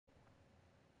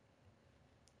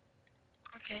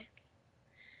Okay.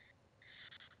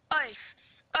 Hey,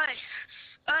 hey,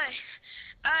 hey,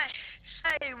 hey,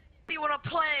 hey, what do you want to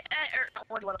play?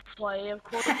 What do you want to play? Of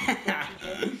course,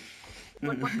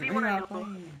 what do you want to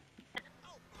do?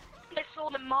 I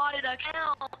sold a modded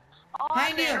account.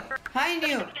 Behind you! Behind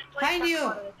you! Behind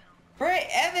you! Right,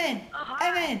 Evan! Hi.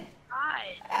 Evan!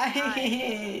 Hi.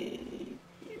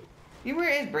 Where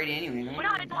is Brady anyway?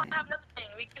 Well, I don't have nothing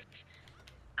because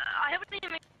I haven't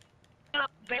even got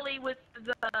up Bailey with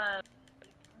the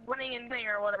running and thing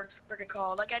or whatever it's freaking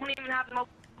called. Like I don't even have the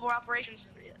mobile operations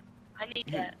yet. I need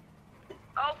that.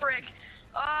 Oh frick!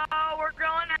 Oh, we're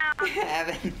going out.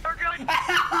 Evan. We're going.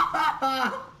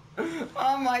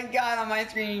 Oh my god! On my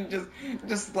screen,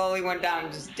 just slowly went down,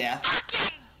 and just death.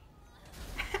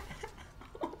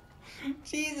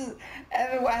 Jesus,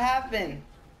 Evan, what happened?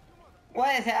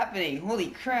 What is happening?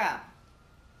 Holy crap!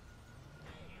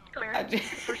 Come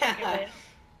here.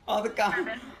 All the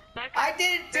comments. I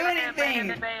didn't do anything!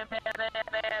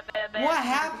 What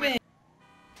happened?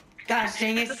 Gosh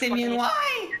dang it, Simeon,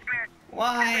 why?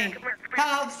 Why?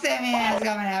 Help, Simeon's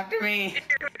coming after me!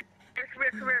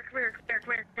 Come here.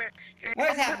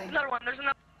 What is happening? Another one, there's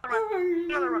another one.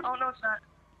 Another one. Oh, no, it's not.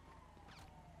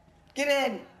 Get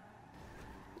in!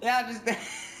 Yeah, just...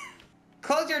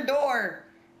 Close your door!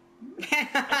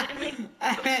 I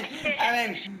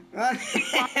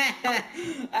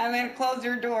mean, close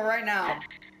your door right now.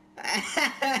 This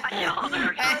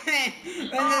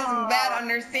is bad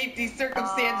under safety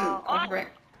circumstances. Oh,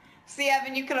 frick. See,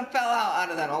 Evan, you could have fell out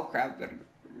of that. Oh, crap.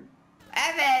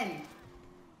 Evan!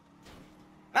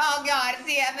 Oh, God.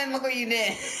 See, Evan, look what you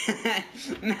did.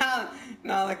 now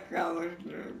the crowd.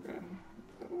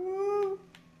 Woo.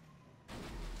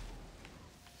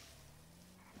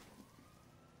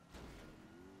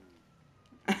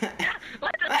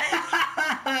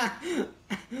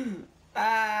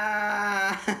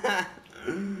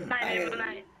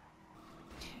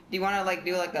 Do you want to like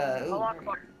do like a? Ooh,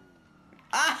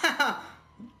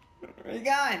 where you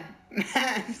going?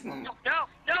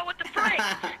 No, what the frick?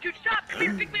 Dude, stop! Come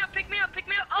here, pick me up!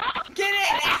 Oh! Get in!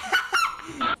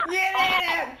 Get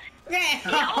in!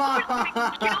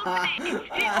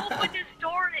 He opened his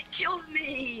door and it killed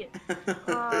me!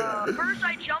 First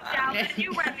I jumped out, then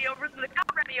you ran me over, then the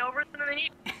cop ran me over, and then he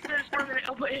opened his door and then it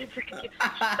opened it freaking killed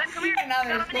me.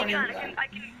 Then come here, I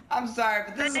can... I'm sorry,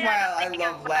 but this is why I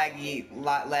love laggy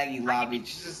lobby.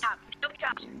 Just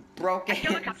broken. I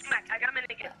killed the cops, come back, I got him in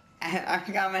again.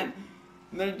 I got him in.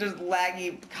 They're just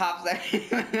laggy cops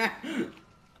everywhere.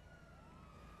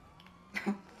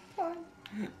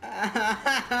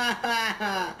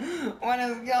 What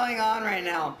is going on right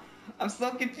now? I'm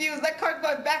so confused. That car's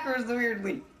going backwards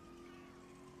weirdly.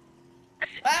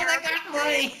 That car's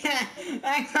floating.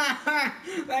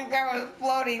 That car was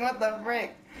floating. What the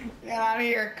frick? Get out of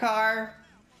here, car.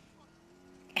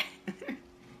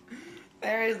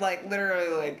 There is like literally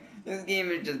like this game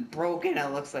is just broken.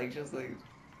 It looks like just like.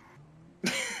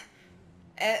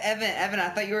 Evan, I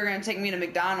thought you were gonna take me to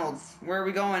McDonald's. Where are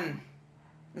we going?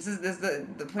 This is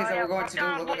the place that we're going to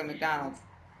doesn't look like a McDonald's.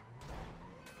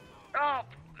 Oh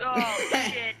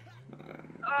shit.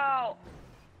 Oh.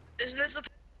 Is this the...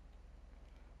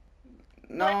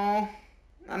 No,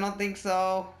 I don't think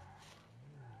so.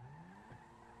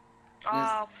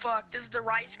 Oh fuck, this is the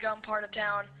rice gum part of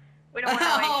town. We don't want to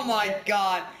Oh my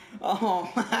god.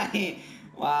 Oh my.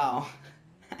 Wow.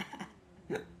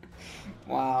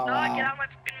 Wow. No, get out of my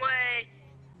fucking way.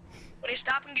 When you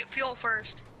stop and get fuel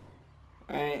first.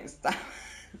 Alright, stop.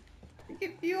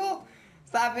 Get fuel.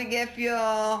 Stop and get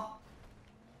fuel.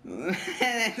 This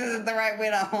isn't the right way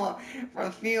to hold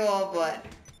for fuel, but.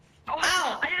 Oh,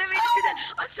 ow! I didn't mean to do that.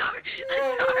 I'm sorry.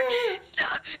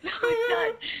 Stop. No, it's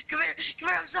done. Come here.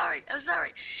 I'm sorry.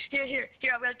 Here.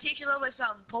 I'm gonna teach you a little bit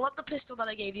something. Pull up the pistol that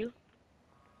I gave you.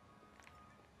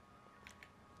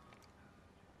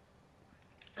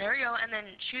 There we go, and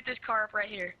then shoot this car up right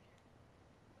here.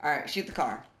 Alright, shoot the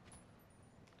car.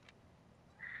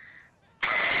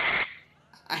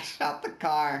 I shot the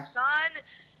car. Son,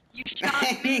 you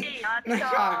shot me, not the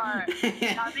car.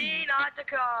 Shot me, not the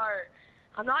car.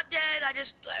 I'm not dead, I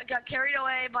just got carried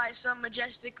away by some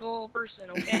majestical person,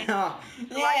 okay? Oh.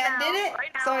 So Yeah, I did it.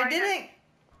 I did it.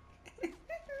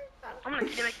 I'm gonna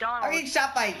get a McDonald's. I'm getting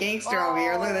shot by a gangster over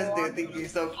here. Look at this dude, thinks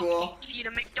he's so cool. Eat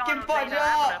a McDonald's. Get fudge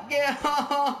up! Get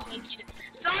up!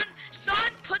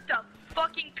 Son, put the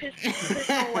fucking pistol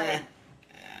away.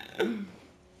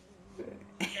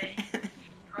 Okay.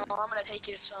 Oh, I'm gonna take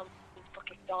you to some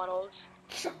fucking McDonald's.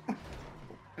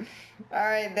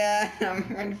 Alright, Dad, I'm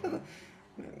ready for the...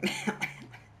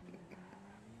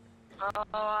 Oh,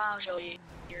 I'll show you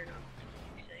here in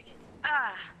a second.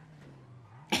 Ah!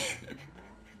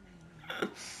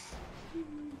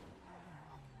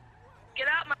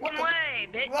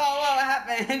 bitch. Whoa, what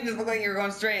happened? It just looked like you were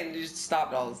going straight and you just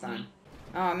stopped all of a sudden.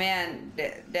 Oh man,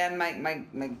 Dad, my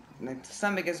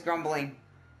stomach is grumbling.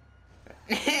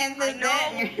 And I know.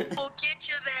 that. I'll get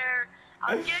you there.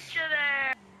 I'll get you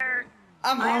there.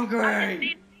 I'm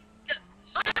hungry.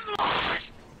 I'm lost.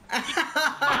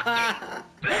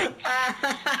 Sit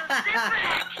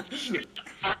back.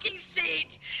 Fucking seat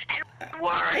and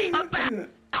worry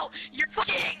about your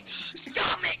fucking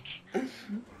stomach.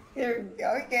 You're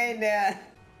okay, Dad.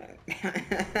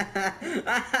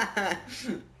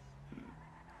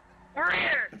 We're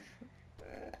here.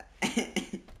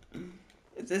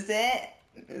 Is this it?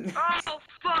 Oh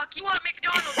fuck! You want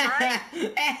McDonald's, right?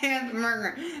 And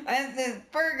burger. This is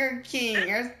Burger King.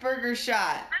 There's Burger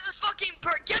Shot. This is fucking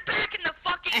Get back in the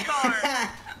fucking car.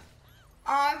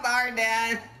 Oh, I'm sorry,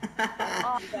 Dad.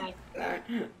 Oh, God.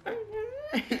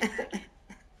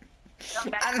 Come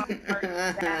back,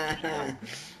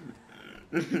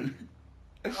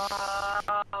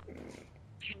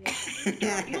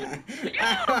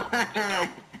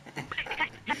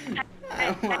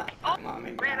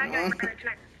 man, I got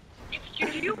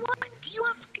if you want, do you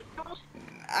want McDonald's?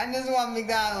 I just want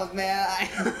McDonald's, man. I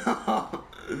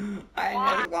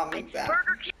just want McDonald's.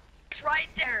 Burger King is right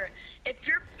there. If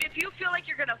you feel like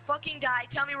you're gonna fucking die,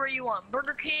 tell me where you want,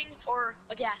 Burger King or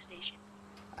a gas station.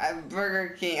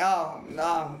 Burger King. Oh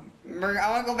no, I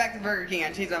want to go back to Burger King.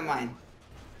 I changed my mind.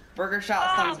 Burger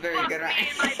Shot sounds very good, right?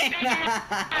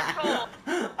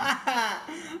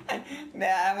 Nah,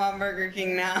 I want Burger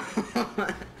King now.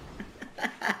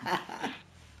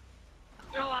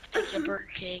 No, I'll take the Burger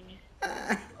King.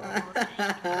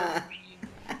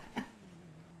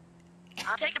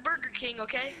 I'll take the Burger King,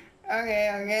 okay?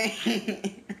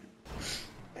 Okay.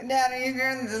 Dad, are you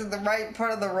sure this is the right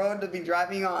part of the road to be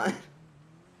driving on?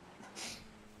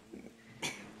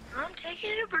 I'm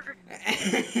taking a Burger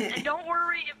King. And don't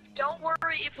worry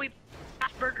if we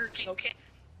pass Burger King, okay?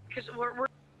 Because we're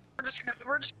just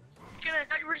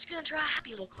gonna try Happy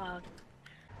Little Cloud.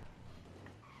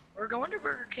 We're going to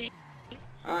Burger King.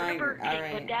 But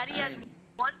Daddy has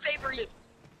one favor for you.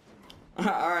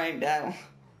 Alright, Dad.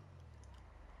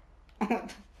 What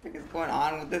the frick is going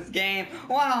on with this game?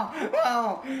 Wow!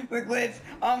 The glitch!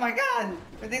 Oh my god!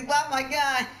 Everything's oh my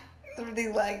god!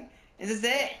 Everything's like, is this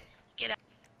it? Get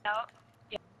out.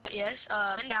 Yes,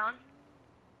 and down.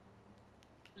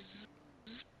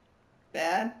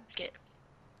 Dad? Get.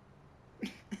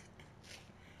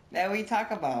 Dad, what are you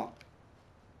talking about?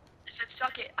 I said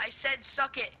suck it. I said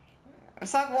suck it.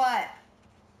 Suck what?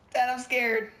 Dad, I'm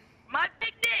scared. My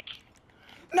big dick!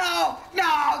 No! Get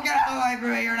out of my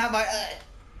way, you're not my...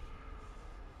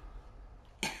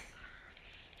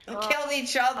 Kill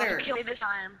each other! Kill me this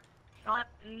time. It's not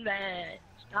bad.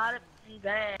 It's not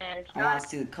bad. It's I not want to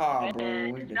see the car, bro.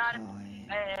 bad. Where's It's the not car?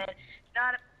 bad. It's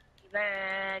not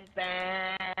bad.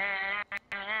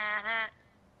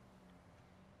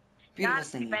 Beautiful Not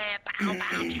singing. bad.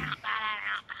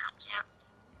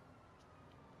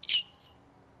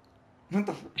 What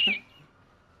the frick?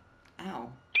 Ow.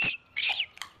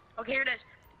 Okay, here it is.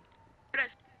 Here it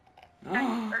is.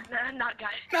 Oh. Not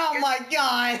guys. Oh my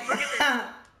god!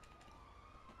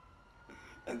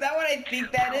 Is that what I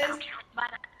think that is?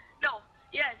 No.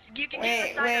 Yes, you can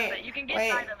get the side of it. You can get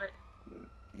side of it.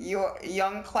 Your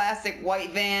young classic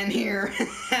white van here.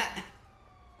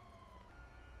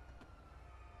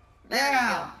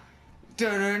 Yeah.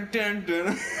 Dun.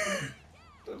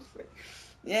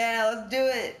 Yeah, let's do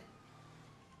it.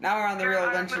 Now we're on the real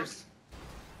adventures.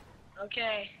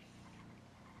 Okay.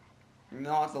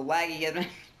 No, it's a laggy adventure.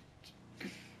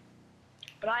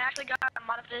 But I actually got a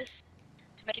mod of this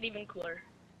to make it even cooler.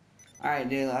 Alright,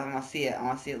 dude, I want to see it. I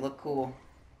want to see it look cool.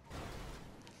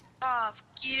 Oh,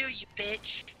 fuck you, you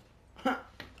bitch. I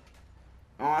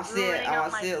want to see it. I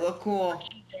want to see it look cool.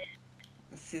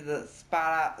 Let's see the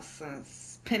spot out.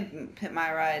 Pimp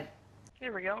my ride.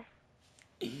 There we go.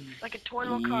 Like a toy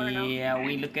little car now. Yeah,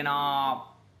 we looking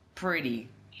all pretty.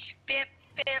 Bip.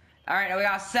 Alright, now we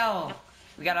gotta sell.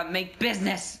 We gotta make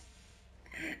business.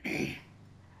 We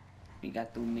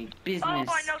got to make business. Oh,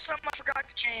 I know something I forgot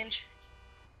to change.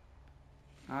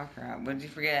 Oh crap, what did you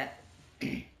forget?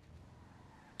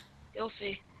 You'll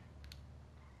see.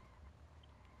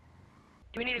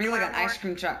 Do we need Make a it like an clown ice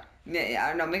cream truck. Yeah, I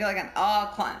don't know, make it like an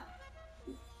climb.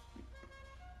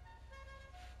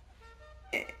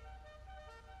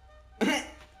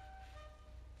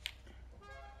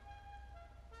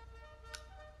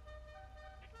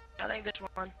 I think this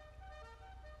one.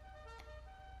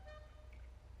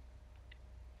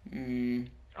 I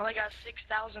only got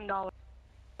 $6,000.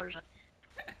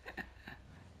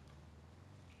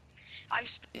 I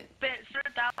spent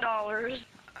 $7,000.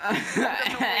 What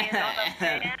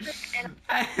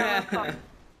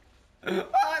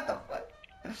the fuck?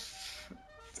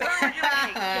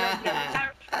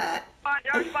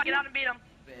 Get out and beat him.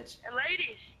 Bitch. And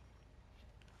ladies.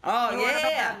 Oh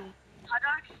yeah. Hot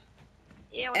dogs?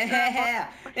 Yeah, what's Yeah.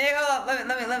 up? Hey, hold up.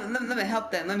 Let me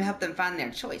help them. Let me help them find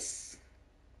their choice.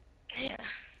 Yeah.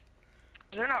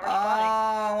 They're not responding.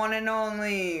 Oh, one and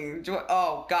only.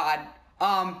 Oh God.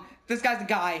 This guy's a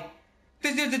guy.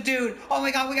 This dude's a dude. Oh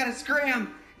my God, we gotta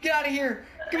scram. Get out of here.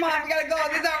 Come on, we gotta go.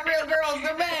 These aren't real girls.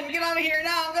 They're men. Get out of here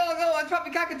now. Go, go. It's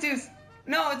probably cockatoos.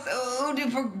 No, it's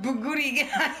Udu for Bugudi.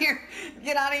 Get out of here.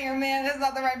 Get out of here, man. This is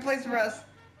not the right place for us.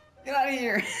 Get out of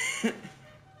here.